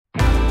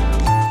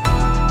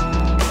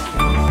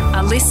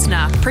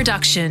listener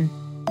production.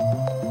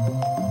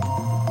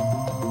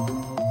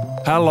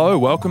 Hello,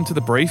 welcome to The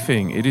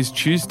Briefing. It is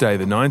Tuesday,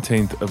 the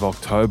 19th of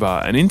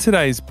October, and in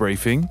today's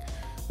briefing,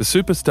 the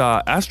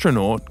superstar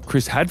astronaut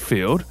Chris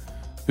Hadfield,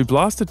 who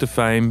blasted to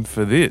fame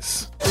for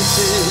this. This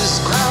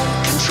is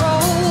ground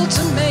control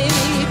to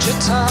Major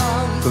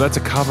Tom. So that's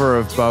a cover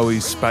of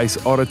Bowie's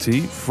Space Oddity,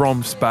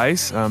 From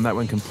Space. That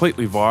went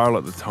completely viral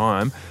at the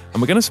time.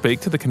 And we're going to speak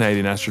to the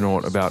Canadian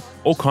astronaut about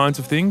all kinds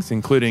of things,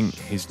 including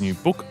his new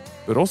book,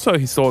 but also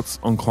his thoughts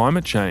on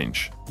climate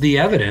change. The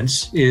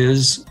evidence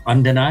is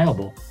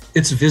undeniable.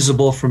 It's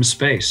visible from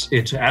space.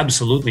 It's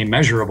absolutely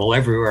measurable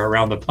everywhere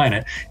around the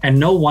planet. And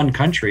no one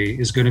country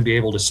is going to be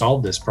able to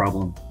solve this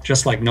problem,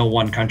 just like no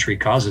one country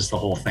causes the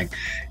whole thing.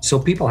 So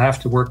people have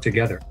to work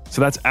together.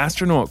 So that's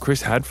astronaut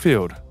Chris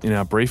Hadfield in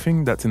our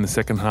briefing. That's in the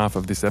second half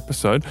of this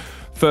episode.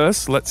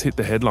 First, let's hit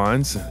the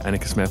headlines.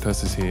 Annika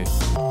Smethurst is here.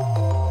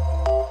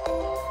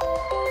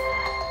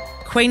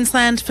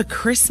 Queensland for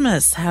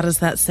Christmas. How does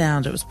that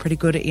sound? It was pretty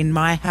good in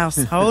my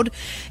household.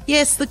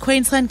 Yes, the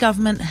Queensland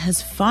government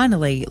has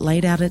finally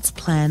laid out its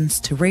plans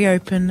to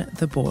reopen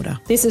the border.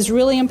 This is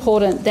really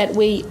important that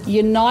we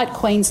unite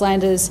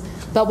Queenslanders,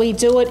 but we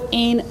do it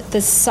in the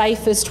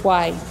safest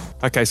way.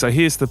 Okay, so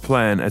here's the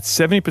plan. At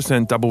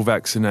 70% double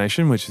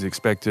vaccination, which is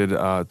expected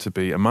to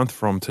be a month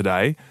from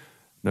today,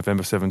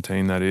 November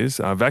 17, that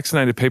is,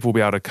 vaccinated people will be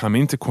able to come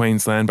into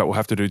Queensland, but will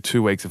have to do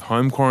 2 weeks of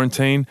home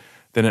quarantine.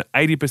 Then at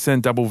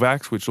 80% double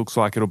vax, which looks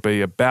like it'll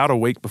be about a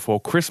week before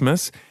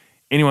Christmas,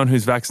 anyone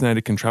who's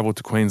vaccinated can travel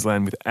to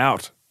Queensland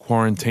without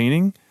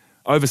quarantining.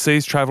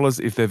 Overseas travellers,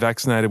 if they're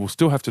vaccinated, will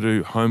still have to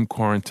do home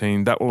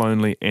quarantine. That will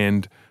only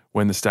end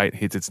when the state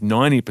hits its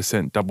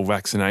 90% double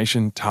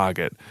vaccination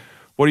target.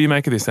 What do you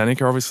make of this,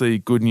 Annika? Obviously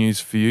good news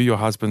for you. Your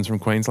husband's from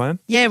Queensland.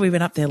 Yeah, we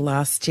went up there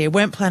last year.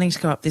 Weren't planning to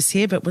go up this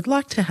year, but would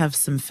like to have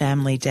some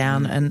family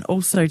down and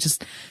also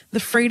just the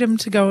freedom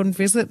to go and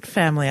visit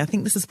family. I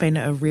think this has been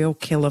a real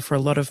killer for a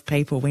lot of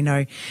people. We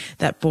know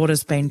that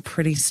border's been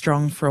pretty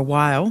strong for a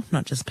while,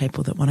 not just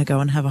people that want to go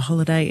and have a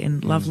holiday in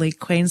lovely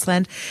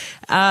Queensland.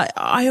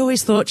 I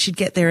always thought she'd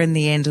get there in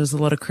the end. There was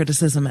a lot of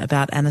criticism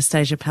about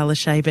Anastasia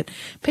Palaszczuk, but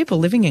people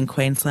living in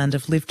Queensland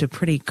have lived a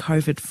pretty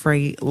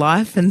COVID-free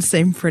life and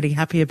seem pretty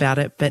happy about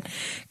it. But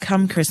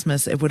come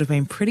Christmas, it would have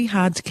been pretty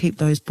hard to keep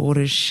those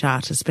borders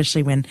shut,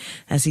 especially when,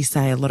 as you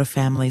say, a lot of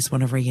families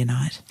want to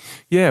reunite.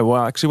 Yeah,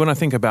 well, actually, when I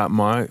think about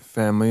my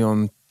family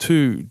on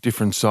two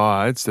different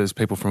sides, there's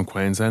people from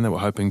Queensland that were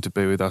hoping to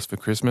be with us for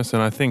Christmas,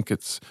 and I think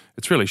it's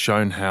really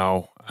shown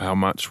how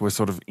much we're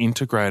sort of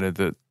integrated,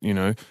 that, you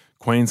know,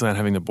 Queensland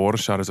having the border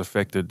shut has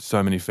affected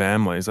so many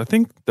families. I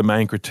think the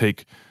main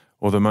critique,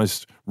 or the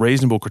most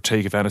reasonable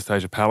critique of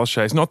Anastasia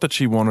Palaszczuk, is not that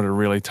she wanted a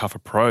really tough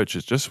approach,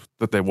 it's just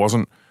that there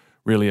wasn't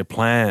really a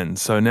plan.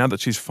 So now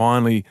that she's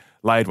finally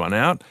laid one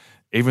out,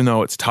 even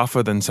though it's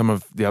tougher than some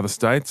of the other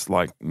states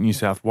like New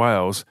South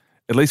Wales,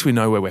 at least we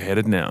know where we're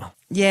headed now.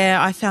 Yeah,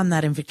 I found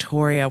that in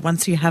Victoria.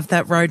 Once you have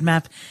that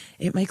roadmap,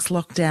 it makes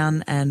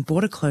lockdown and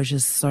border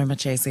closures so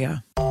much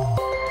easier.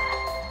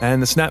 And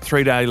the snap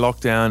 3-day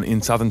lockdown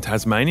in southern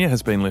Tasmania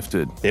has been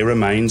lifted. There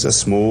remains a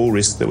small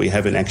risk that we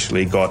haven't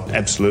actually got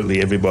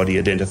absolutely everybody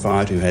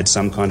identified who had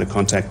some kind of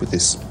contact with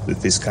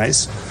this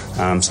case.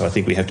 So I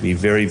think we have to be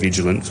very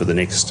vigilant for the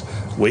next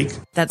week.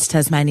 That's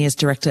Tasmania's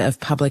Director of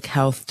Public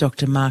Health,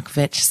 Dr. Mark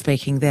Vetch,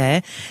 speaking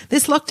there.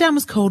 This lockdown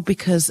was called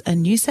because a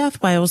New South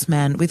Wales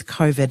man with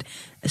COVID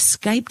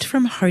escaped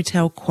from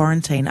hotel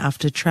quarantine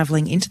after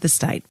travelling into the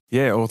state.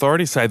 Yeah,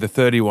 authorities say the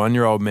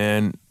 31-year-old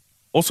man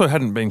also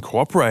hadn't been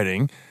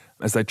cooperating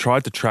as they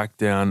tried to track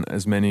down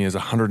as many as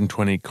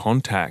 120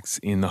 contacts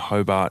in the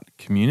Hobart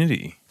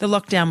community. The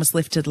lockdown was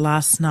lifted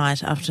last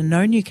night after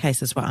no new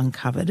cases were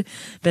uncovered,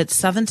 but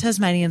southern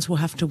Tasmanians will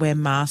have to wear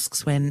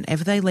masks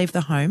whenever they leave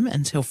the home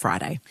until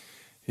Friday.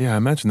 Yeah, I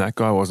imagine that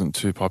guy wasn't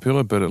too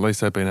popular, but at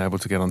least they've been able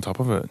to get on top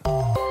of it.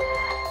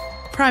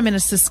 Prime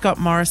Minister Scott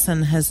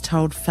Morrison has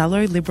told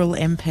fellow Liberal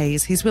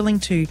MPs he's willing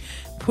to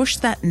push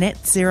that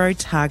net zero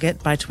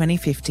target by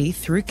 2050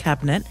 through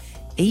Cabinet,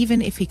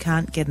 even if he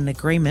can't get an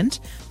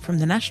agreement from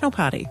the National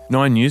Party.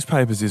 Nine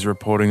Newspapers is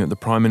reporting that the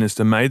Prime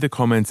Minister made the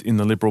comments in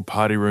the Liberal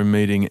Party room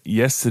meeting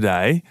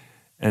yesterday,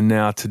 and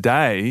now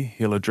today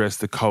he'll address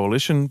the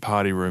Coalition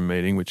Party room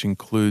meeting, which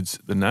includes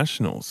the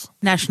Nationals.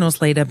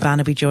 Nationals leader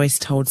Barnaby Joyce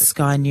told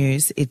Sky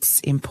News it's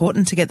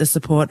important to get the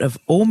support of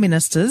all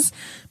ministers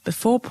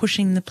before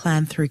pushing the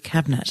plan through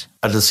Cabinet.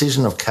 A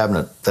decision of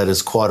Cabinet that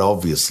is quite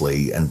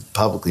obviously and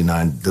publicly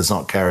known does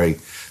not carry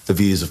the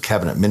views of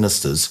Cabinet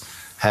ministers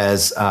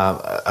has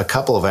a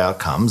couple of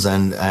outcomes,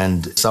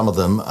 and some of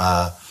them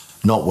are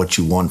not what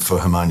you want for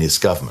harmonious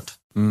government.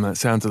 That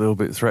sounds a little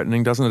bit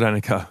threatening, doesn't it,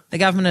 Annika? The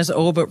government has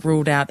all but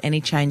ruled out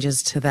any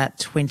changes to that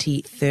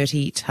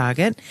 2030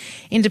 target.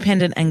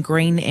 Independent and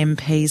Green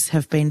MPs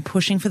have been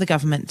pushing for the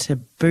government to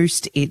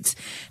boost its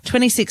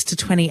 26 to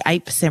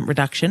 28%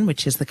 reduction,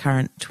 which is the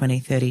current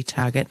 2030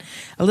 target,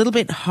 a little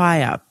bit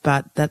higher,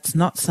 but that's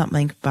not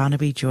something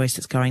Barnaby Joyce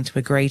is going to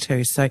agree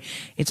to. So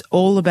it's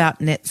all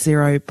about net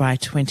zero by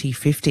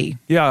 2050.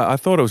 Yeah, I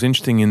thought it was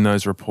interesting in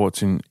those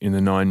reports in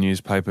the Nine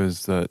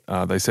newspapers that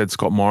they said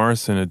Scott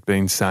Morrison had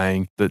been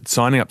saying that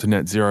signing up to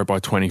net zero by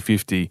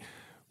 2050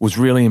 was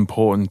really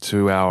important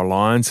to our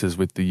alliances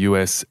with the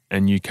US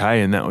and UK,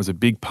 and that was a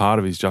big part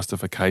of his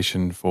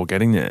justification for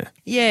getting there.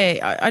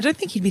 Yeah, I don't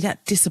think he'd be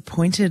that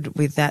disappointed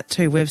with that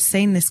too. We've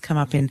seen this come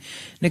up in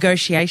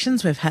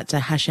negotiations. We've had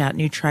to hash out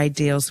new trade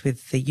deals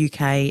with the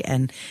UK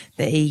and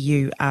the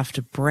EU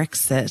after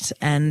Brexit,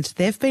 and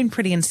they've been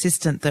pretty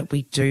insistent that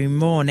we do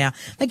more. Now,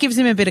 that gives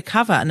him a bit of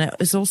cover, and it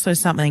is also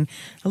something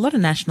a lot of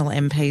national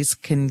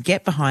MPs can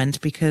get behind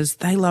because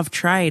they love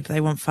trade.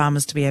 They want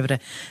farmers to be able to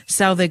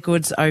sell their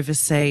goods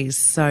overseas.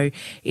 So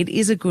it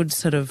is a good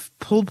sort of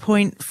pull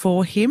point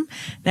for him.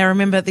 Now,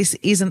 remember, this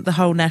isn't the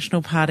whole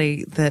National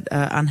Party that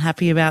are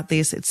unhappy about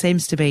this. It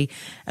seems to be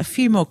a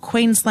few more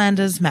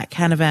Queenslanders, Matt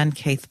Canavan,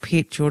 Keith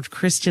Pitt, George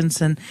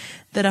Christensen,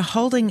 that are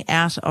holding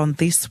out on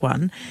this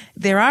one.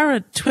 There are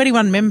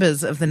 21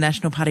 members of the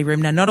National Party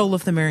room. Now, not all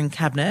of them are in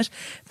Cabinet.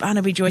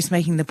 Barnaby Joyce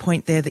making the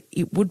point there that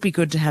it would be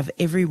good to have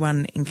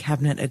everyone in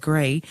Cabinet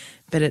agree,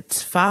 but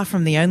it's far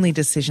from the only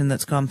decision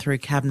that's gone through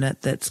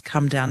Cabinet that's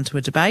come down to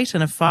a debate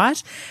and a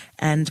fight.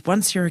 And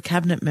once you're a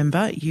Cabinet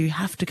member, you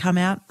have to come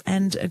out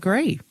and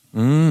agree.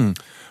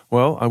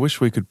 Well, I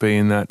wish we could be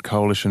in that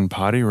coalition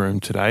party room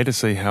today to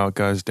see how it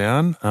goes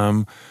down.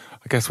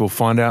 I guess we'll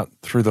find out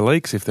through the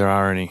leaks if there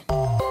are any.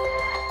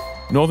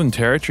 Northern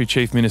Territory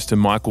Chief Minister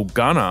Michael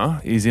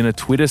Gunner is in a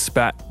Twitter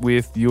spat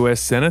with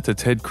US Senator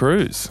Ted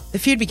Cruz. The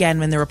feud began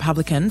when the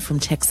Republican from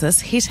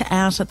Texas hit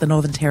out at the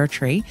Northern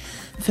Territory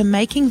for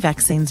making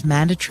vaccines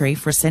mandatory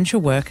for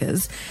essential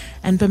workers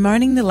and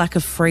bemoaning the lack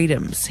of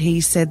freedoms. He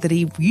said that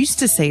he used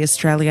to see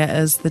Australia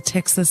as the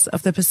Texas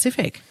of the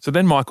Pacific. So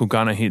then Michael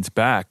Gunner hits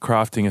back,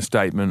 crafting a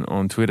statement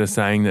on Twitter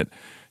saying that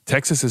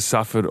Texas has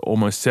suffered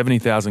almost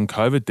 70,000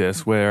 COVID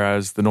deaths,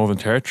 whereas the Northern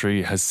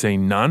Territory has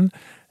seen none.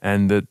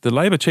 And the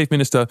Labor Chief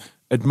Minister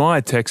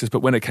admired Texas,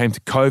 but when it came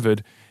to COVID,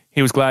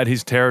 he was glad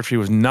his territory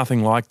was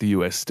nothing like the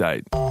US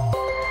state.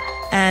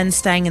 And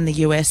staying in the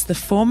US, the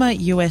former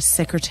US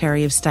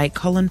Secretary of State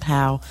Colin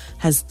Powell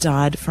has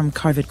died from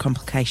COVID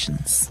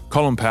complications.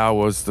 Colin Powell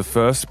was the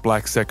first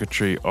black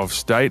Secretary of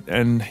State,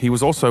 and he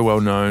was also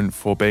well known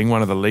for being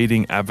one of the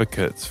leading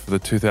advocates for the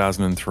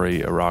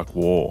 2003 Iraq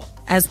War.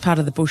 As part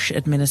of the Bush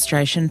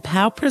administration,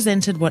 Powell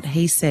presented what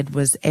he said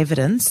was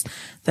evidence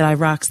that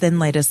Iraq's then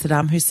leader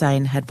Saddam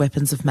Hussein had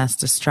weapons of mass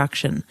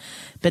destruction,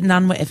 but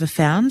none were ever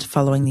found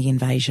following the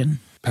invasion.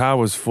 Powell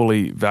was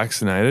fully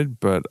vaccinated,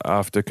 but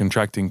after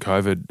contracting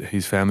COVID,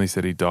 his family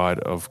said he died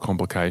of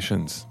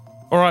complications.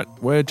 All right,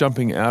 we're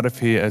jumping out of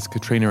here as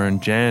Katrina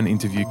and Jan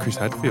interview Chris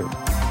Hadfield.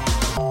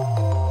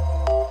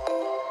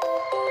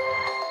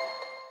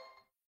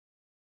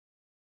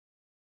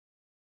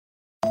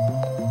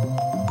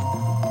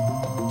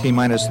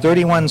 T-minus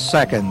 31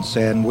 seconds,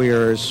 and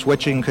we're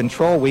switching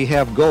control. We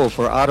have go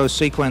for auto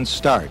sequence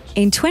start.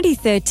 In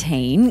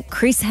 2013,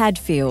 Chris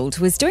Hadfield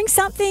was doing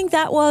something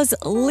that was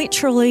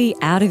literally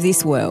out of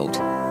this world.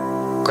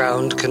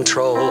 Ground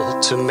control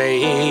to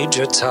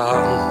Major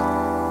Tom.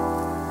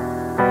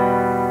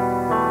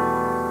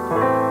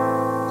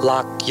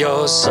 Lock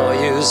your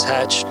Soyuz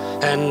hatch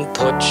and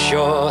put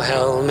your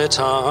helmet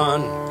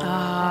on.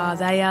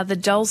 They are the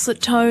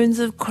dulcet tones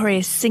of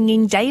Chris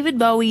singing David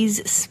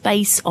Bowie's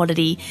Space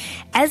Oddity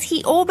as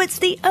he orbits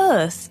the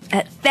Earth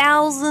at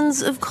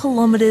thousands of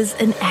kilometres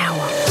an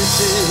hour. This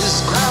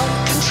is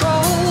ground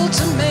control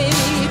to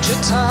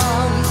Major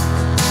Tom.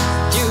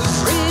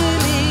 You've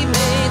really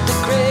made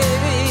the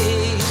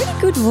grade. Pretty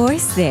good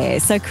voice there.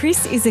 So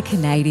Chris is a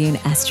Canadian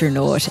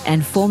astronaut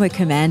and former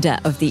commander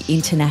of the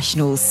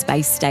International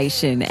Space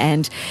Station.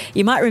 And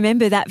you might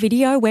remember that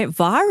video went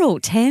viral,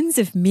 tens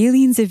of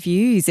millions of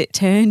views. It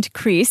turned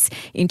Chris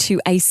into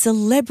a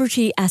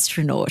celebrity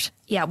astronaut.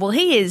 Yeah, well,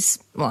 he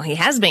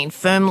has been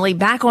firmly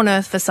back on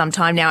Earth for some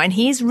time now, and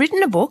he's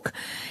written a book.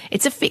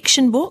 It's a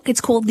fiction book.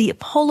 It's called The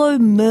Apollo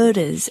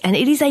Murders, and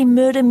it is a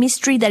murder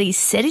mystery that is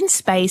set in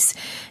space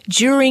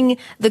during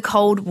the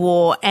Cold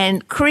War.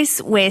 And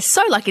Chris, we're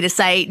so lucky to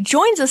say,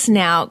 joins us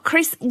now.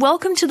 Chris,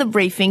 welcome to the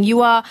briefing.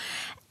 You are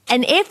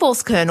an Air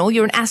Force colonel,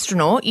 you're an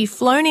astronaut, you've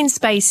flown in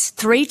space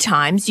 3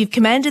 times, you've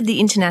commanded the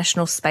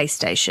International Space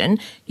Station,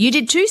 you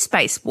did 2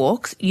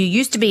 spacewalks, you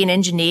used to be an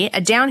engineer,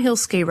 a downhill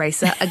ski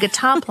racer, a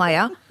guitar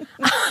player.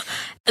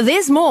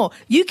 There's more.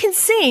 You can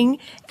sing,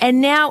 and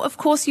now, of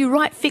course, you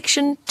write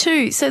fiction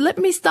too. So let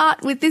me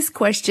start with this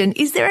question.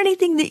 Is there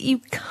anything that you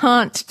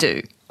can't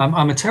do?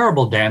 I'm a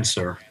terrible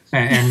dancer.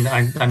 And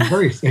I'm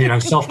very,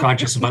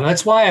 self-conscious about it.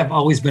 That's why I've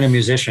always been a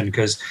musician,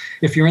 because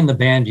if you're in the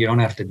band, you don't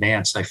have to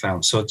dance, I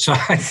found. So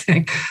I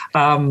think,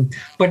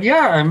 but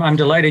yeah, I'm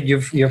delighted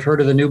you've heard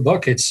of the new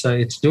book. It's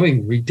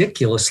doing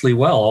ridiculously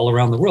well all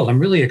around the world. I'm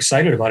really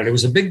excited about it. It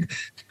was a big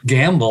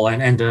gamble,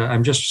 and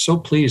I'm just so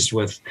pleased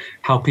with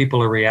how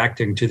people are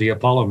reacting to the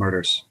Apollo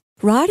murders.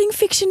 Writing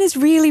fiction is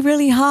really,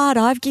 really hard.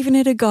 I've given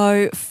it a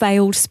go,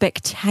 failed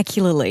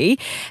spectacularly.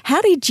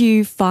 How did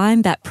you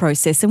find that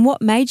process, and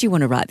what made you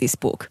want to write this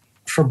book?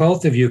 For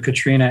both of you,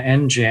 Katrina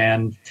and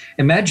Jan,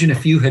 imagine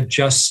if you had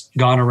just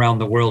gone around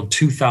the world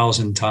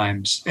 2,000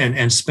 times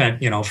and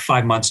spent,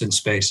 5 months in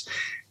space.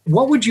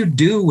 What would you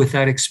do with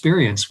that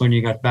experience when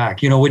you got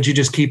back? Would you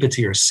just keep it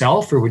to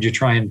yourself, or would you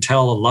try and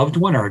tell a loved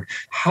one? Or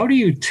how do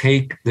you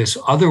take this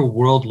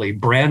otherworldly,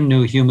 brand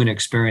new human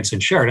experience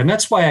and share it? And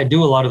that's why I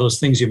do a lot of those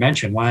things you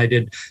mentioned, why I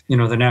did,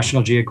 the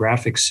National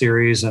Geographic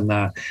series, and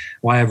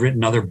why I've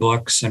written other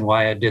books, and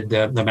why I did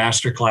the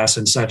masterclass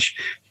and such.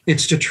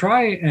 It's to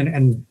try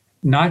and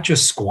not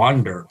just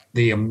squander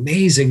the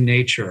amazing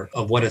nature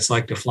of what it's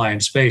like to fly in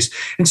space.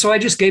 And so I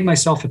just gave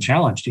myself a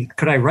challenge.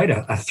 Could I write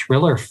a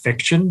thriller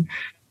fiction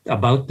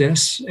about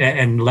this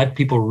and let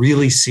people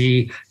really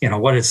see,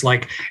 what it's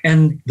like?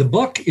 And the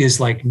book is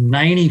like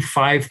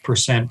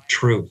 95%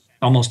 true.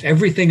 Almost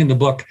everything in the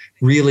book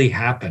really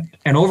happened.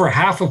 And over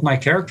half of my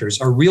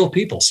characters are real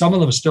people, some of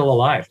them still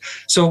alive.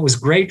 So it was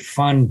great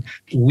fun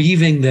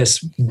weaving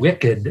this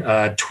wicked,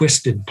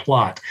 twisted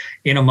plot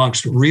in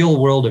amongst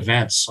real world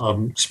events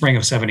of spring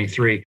of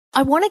 73.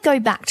 I want to go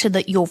back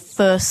to your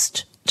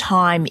first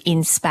time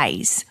in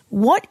space.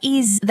 What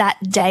is that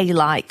day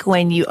like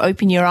when you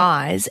open your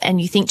eyes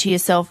and you think to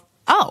yourself,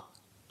 oh,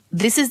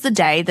 this is the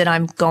day that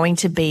I'm going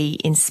to be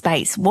in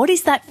space? What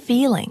is that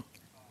feeling?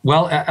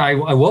 Well, I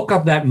woke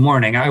up that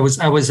morning. I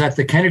was at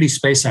the Kennedy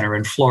Space Center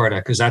in Florida,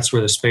 because that's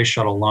where the space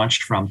shuttle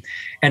launched from.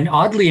 And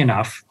oddly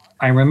enough,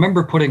 I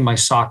remember putting my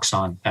socks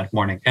on that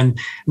morning. And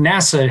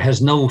NASA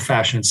has no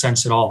fashion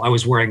sense at all. I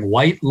was wearing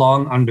white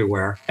long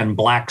underwear and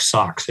black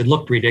socks. It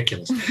looked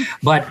ridiculous.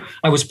 But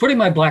I was putting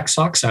my black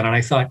socks on, and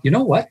I thought, you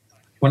know what?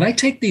 When I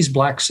take these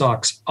black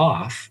socks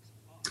off,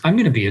 I'm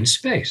going to be in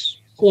space,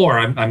 or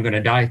I'm going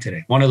to die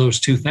today. One of those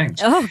two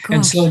things. Oh, gosh.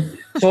 And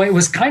so it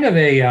was kind of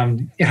a,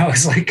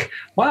 it's like,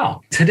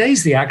 wow,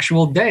 today's the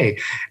actual day.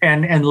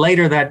 And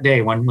later that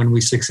day, when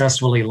we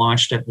successfully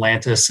launched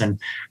Atlantis and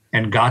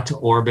got to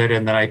orbit,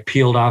 and then I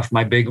peeled off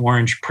my big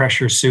orange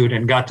pressure suit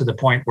and got to the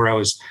point where I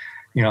was,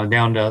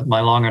 down to my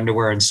long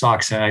underwear and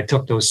socks, and I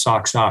took those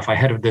socks off, I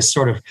had this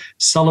sort of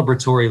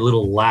celebratory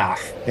little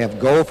laugh. Have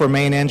go for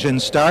main engine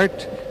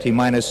start.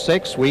 T-minus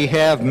 6. We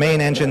have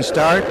main engine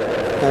start.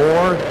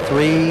 4,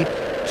 3,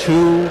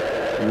 2,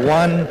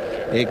 1.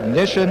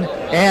 Ignition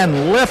and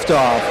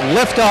liftoff.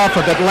 Liftoff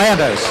of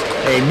Atlantis.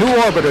 A new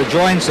orbiter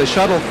joins the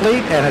shuttle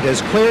fleet, and it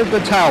has cleared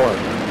the tower.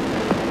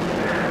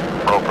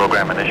 Roll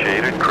program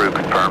initiated. Crew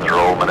confirms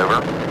roll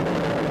maneuver.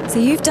 So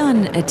you've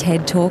done a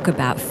TED Talk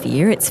about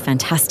fear. It's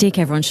fantastic.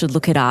 Everyone should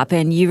look it up.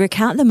 And you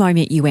recount the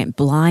moment you went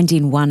blind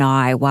in one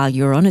eye while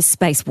you were on a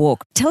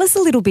spacewalk. Tell us a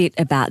little bit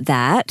about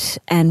that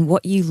and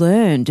what you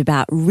learned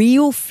about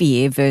real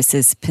fear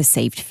versus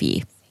perceived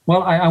fear.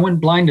 Well, I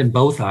went blind in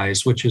both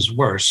eyes, which is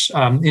worse.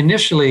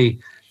 Initially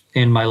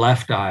in my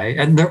left eye,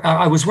 and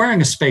I was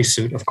wearing a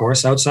spacesuit, of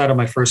course, outside of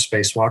my first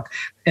spacewalk.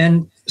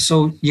 And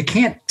so you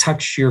can't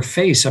touch your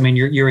face. I mean,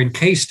 you're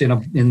encased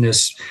in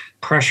this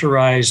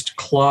pressurized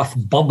cloth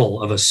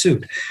bubble of a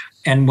suit.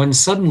 And when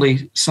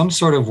suddenly some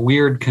sort of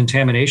weird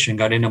contamination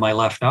got into my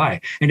left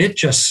eye, and it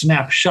just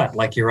snapped shut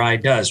like your eye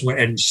does,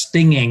 and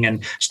stinging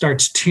and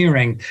starts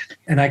tearing,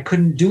 and I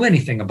couldn't do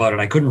anything about it.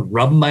 I couldn't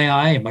rub my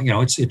eye.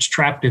 It's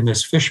trapped in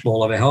this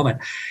fishbowl of a helmet.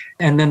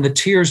 And then the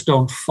tears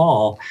don't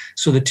fall.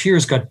 So the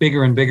tears got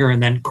bigger and bigger,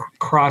 and then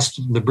crossed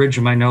the bridge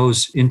of my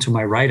nose into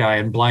my right eye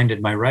and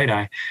blinded my right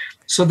eye.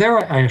 So there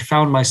I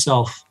found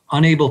myself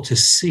unable to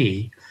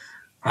see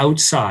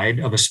outside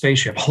of a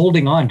spaceship,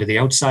 holding on to the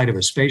outside of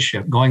a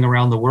spaceship, going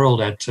around the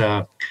world at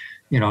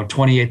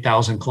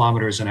 28,000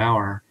 kilometers an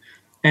hour.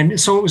 And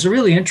so it was a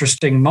really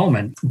interesting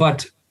moment.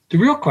 But the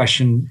real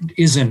question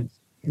isn't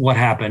what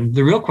happened.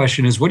 The real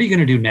question is, what are you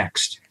going to do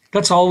next?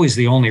 That's always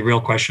the only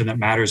real question that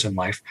matters in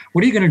life.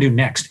 What are you going to do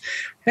next?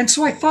 And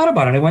so I thought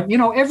about it. I went,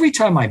 every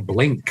time I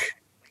blink,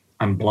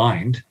 I'm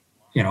blind.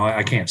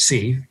 I can't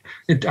see.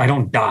 I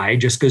don't die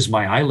just because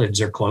my eyelids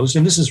are closed.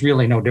 And this is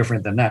really no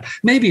different than that.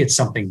 Maybe it's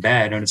something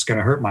bad and it's going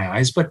to hurt my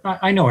eyes, but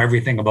I know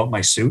everything about my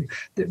suit.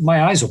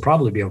 My eyes will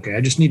probably be okay.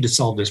 I just need to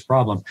solve this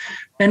problem.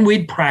 And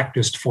we'd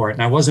practiced for it.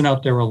 And I wasn't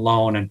out there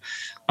alone. And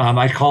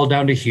I called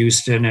down to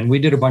Houston, and we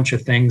did a bunch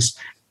of things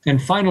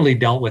and finally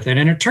dealt with it.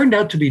 And it turned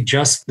out to be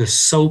just the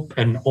soap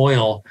and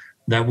oil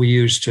that we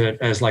used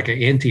as like an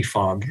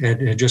anti-fog.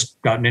 It had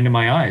just gotten into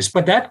my eyes.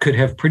 But that could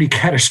have pretty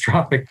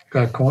catastrophic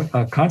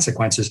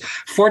consequences.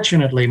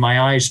 Fortunately, my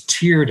eyes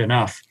teared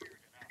enough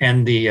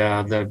and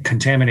the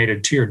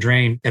contaminated tear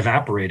drain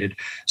evaporated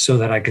so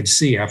that I could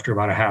see after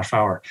about a half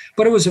hour.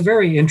 But it was a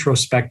very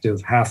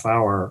introspective half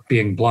hour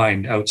being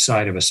blind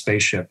outside of a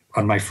spaceship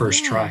on my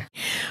first try.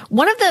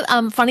 One of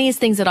the funniest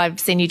things that I've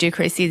seen you do,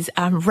 Chris, is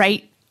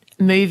rate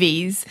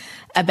movies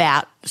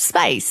about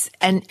space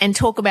and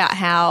talk about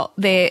how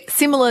they're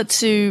similar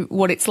to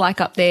what it's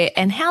like up there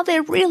and how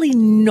they're really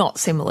not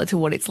similar to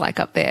what it's like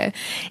up there.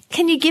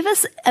 Can you give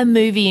us a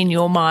movie in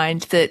your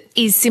mind that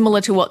is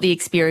similar to what the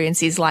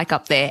experience is like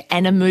up there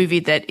and a movie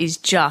that is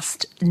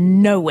just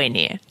nowhere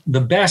near?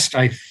 The best,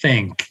 I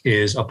think,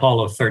 is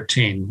Apollo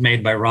 13,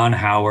 made by Ron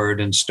Howard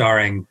and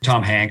starring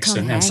Tom Hanks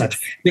and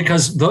such,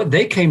 because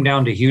they came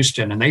down to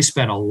Houston and they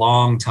spent a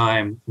long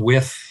time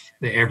with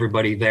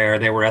everybody there.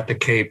 They were at the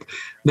Cape.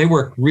 They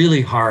worked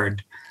really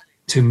hard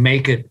to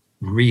make it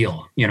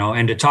real,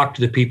 and to talk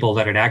to the people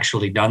that had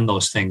actually done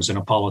those things in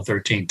Apollo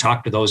 13,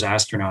 talk to those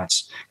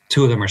astronauts.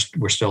 2 of them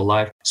were still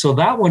alive. So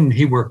that one,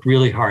 he worked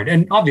really hard.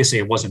 And obviously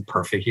it wasn't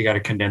perfect. You got to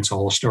condense a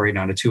whole story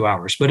down to 2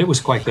 hours, but it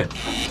was quite good.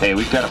 Hey,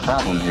 we've got a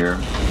problem here.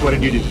 What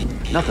did you do?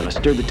 Nothing. I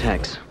stirred the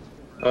tanks.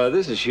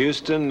 This is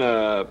Houston.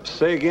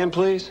 Say again,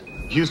 please.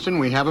 Houston,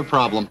 we have a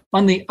problem.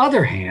 On the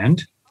other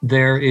hand,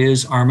 there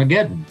is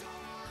Armageddon,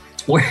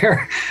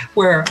 where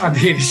I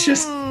mean, it's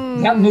just,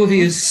 that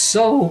movie is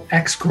so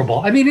execrable.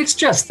 I mean, it's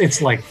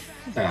like,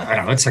 I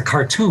don't know, it's a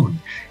cartoon.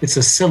 It's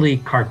a silly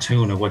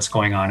cartoon of what's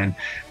going on.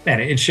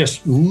 And it's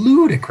just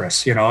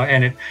ludicrous,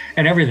 and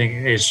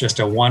everything is just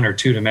a 1 or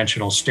 2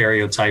 dimensional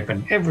stereotype.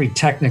 And every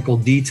technical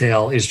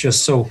detail is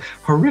just so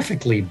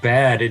horrifically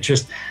bad. It's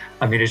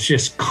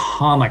just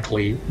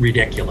comically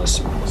ridiculous.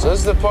 So this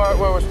is the part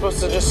where we're supposed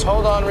to just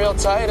hold on real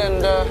tight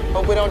and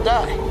hope we don't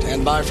die.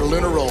 Stand by for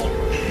lunar roll.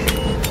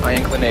 High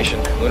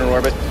inclination, lunar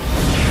orbit.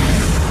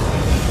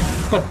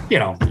 But,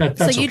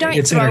 that's so you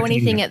don't throw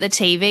anything at the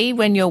TV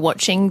when you're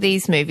watching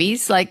these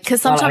movies? Like,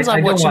 because sometimes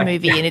I watch a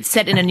movie and it's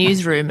set in a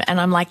newsroom and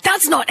I'm like,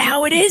 that's not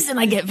how it is. And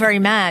I get very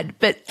mad.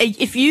 But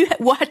if you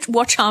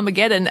watch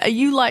Armageddon, are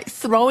you like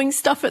throwing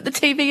stuff at the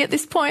TV at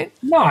this point?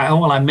 No,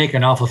 I'm making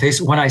an awful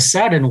face. When I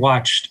sat and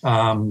watched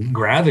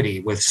Gravity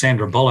with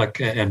Sandra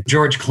Bullock and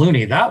George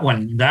Clooney, that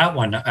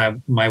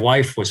one, my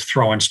wife was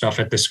throwing stuff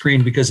at the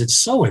screen because it's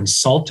so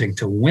insulting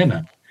to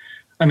women.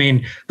 I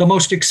mean, the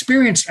most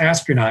experienced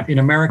astronaut in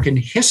American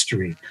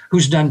history,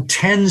 who's done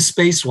 10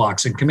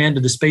 spacewalks and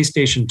commanded the space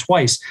station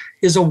twice,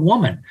 is a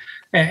woman.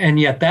 And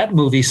yet that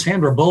movie,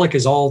 Sandra Bullock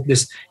is all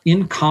this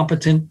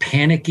incompetent,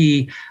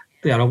 panicky,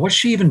 what's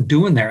she even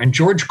doing there? And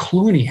George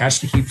Clooney has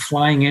to keep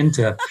flying in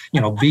to,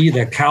 be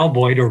the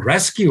cowboy to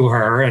rescue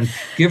her and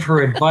give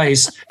her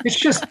advice. It's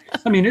just,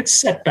 it's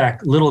set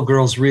back little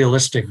girls'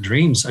 realistic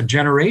dreams, a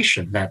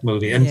generation, that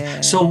movie.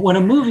 And so when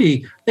a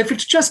movie, if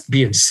it's just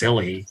being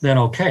silly, then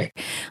okay.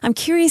 I'm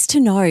curious to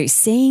know,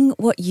 seeing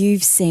what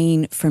you've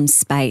seen from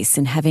space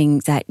and having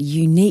that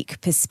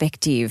unique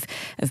perspective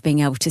of being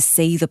able to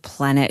see the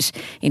planet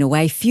in a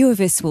way few of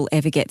us will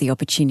ever get the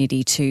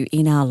opportunity to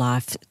in our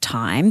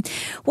lifetime.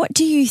 What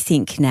do you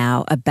think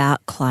now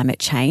about climate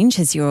change?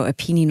 Has your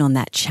opinion on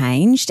that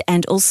changed?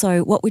 And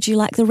also, what would you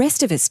like the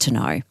rest of us to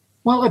know?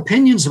 Well,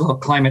 opinions about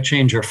climate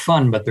change are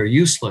fun, but they're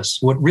useless.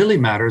 What really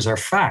matters are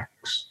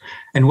facts.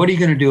 And what are you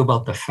going to do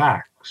about the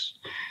facts?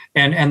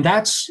 And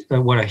that's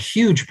what a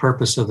huge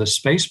purpose of the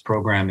space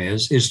program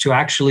is to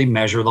actually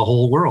measure the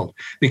whole world,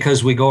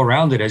 because we go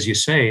around it, as you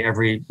say,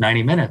 every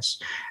 90 minutes.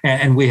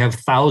 And we have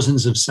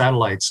thousands of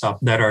satellites up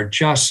that are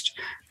just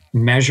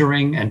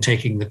measuring and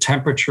taking the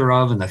temperature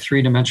of and the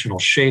 3-dimensional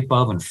shape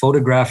of and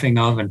photographing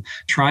of and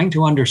trying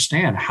to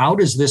understand, how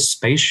does this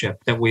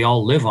spaceship that we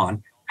all live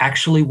on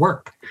actually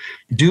work?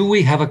 Do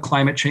we have a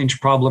climate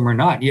change problem or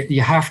not?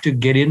 You have to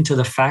get into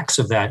the facts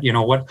of that.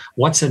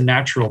 What's a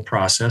natural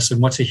process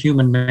and what's a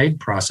human-made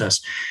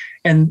process?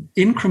 And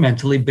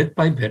incrementally, bit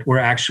by bit, we're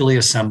actually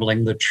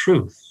assembling the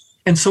truth.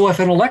 And so if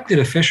an elected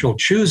official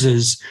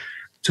chooses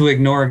to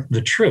ignore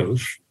the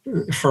truth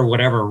for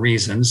whatever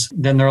reasons,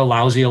 then they're a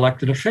lousy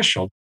elected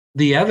official.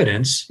 The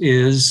evidence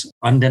is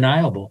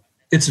undeniable.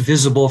 It's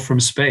visible from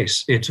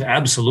space. It's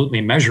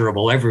absolutely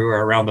measurable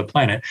everywhere around the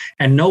planet.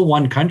 And no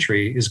one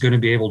country is going to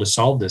be able to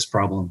solve this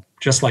problem,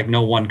 just like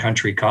no one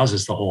country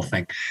causes the whole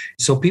thing.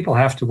 So people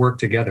have to work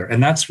together.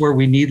 And that's where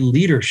we need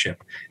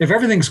leadership. If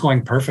everything's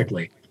going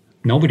perfectly,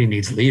 nobody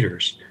needs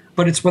leaders.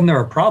 But it's when there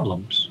are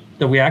problems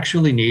that we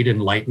actually need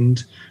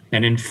enlightened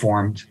and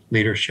informed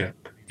leadership.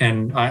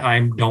 And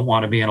I don't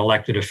want to be an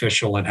elected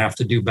official and have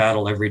to do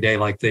battle every day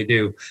like they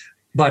do.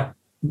 But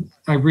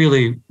I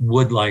really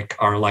would like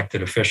our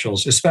elected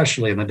officials,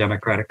 especially in the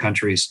democratic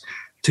countries,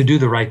 to do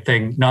the right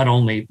thing, not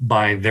only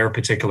by their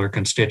particular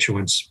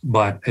constituents,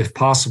 but if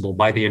possible,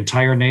 by the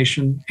entire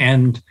nation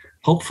and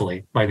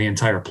hopefully by the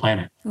entire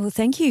planet. Well,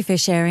 thank you for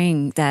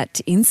sharing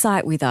that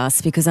insight with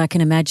us, because I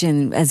can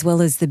imagine, as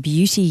well as the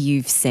beauty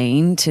you've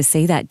seen, to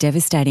see that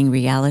devastating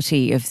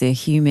reality of the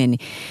human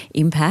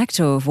impact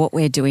of what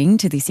we're doing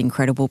to this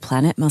incredible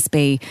planet must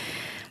be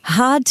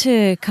hard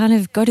to kind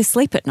of go to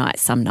sleep at night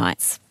some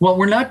nights. Well,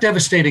 we're not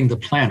devastating the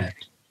planet.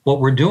 What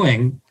we're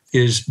doing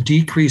is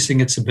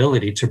decreasing its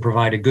ability to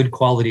provide a good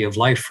quality of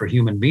life for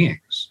human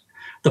beings.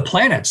 The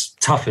planet's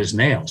tough as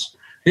nails.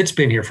 It's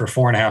been here for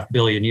 4.5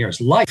 billion years.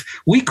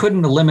 Life, we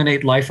couldn't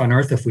eliminate life on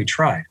Earth if we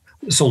tried.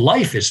 So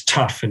life is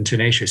tough and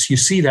tenacious. You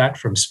see that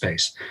from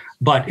space.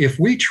 But if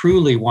we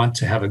truly want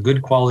to have a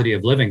good quality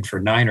of living for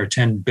 9 or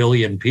 10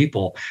 billion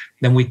people,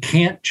 then we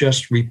can't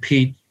just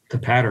repeat the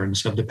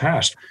patterns of the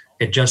past.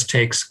 It just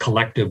takes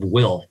collective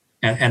will.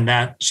 And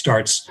that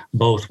starts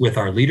both with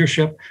our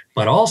leadership,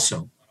 but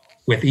also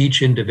with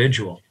each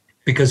individual.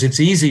 Because it's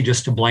easy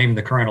just to blame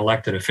the current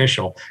elected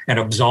official and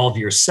absolve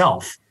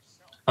yourself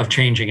of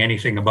changing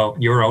anything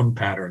about your own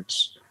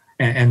patterns.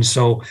 And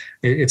so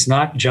it's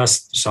not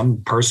just some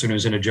person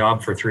who's in a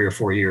job for 3 or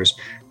 4 years,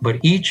 but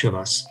each of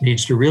us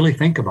needs to really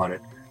think about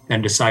it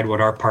and decide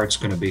what our part's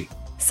going to be.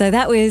 So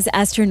that was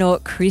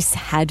astronaut Chris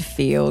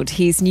Hadfield.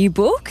 His new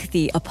book,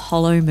 The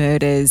Apollo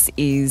Murders,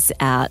 is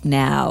out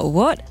now.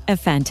 What a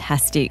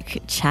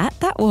fantastic chat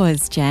that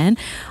was, Jan.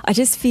 I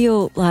just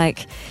feel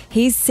like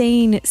he's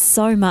seen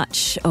so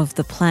much of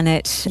the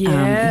planet.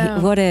 Yeah.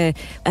 What an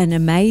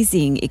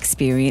amazing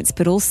experience,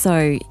 but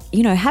also,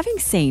 you know, having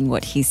seen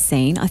what he's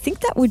seen, I think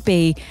that would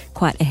be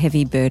quite a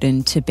heavy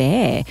burden to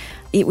bear.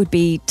 It would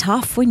be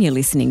tough when you're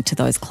listening to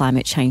those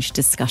climate change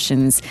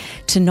discussions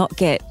to not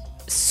get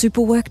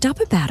super worked up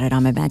about it,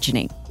 I'm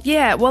imagining.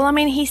 Yeah, well, I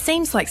mean, he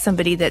seems like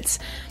somebody that's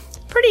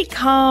pretty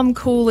calm,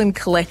 cool and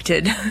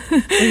collected.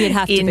 Well, you'd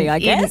have to be, I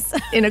guess.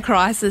 In a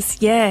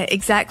crisis. Yeah,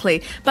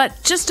 exactly. But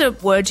just a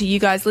word to you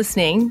guys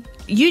listening,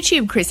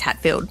 YouTube Chris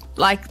Hadfield.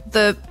 Like,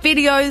 the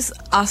videos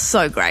are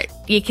so great.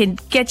 You can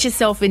get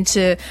yourself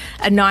into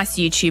a nice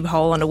YouTube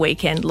hole on a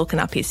weekend looking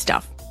up his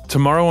stuff.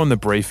 Tomorrow on The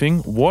Briefing,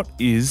 what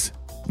is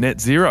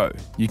net zero?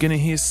 You're going to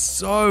hear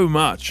so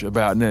much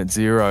about net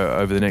zero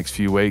over the next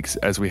few weeks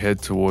as we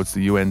head towards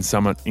the UN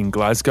summit in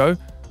Glasgow.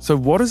 So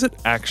what does it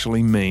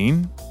actually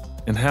mean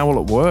and how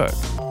will it work?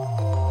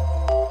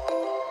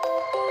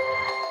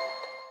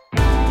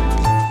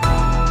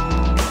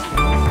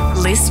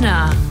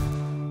 Listener.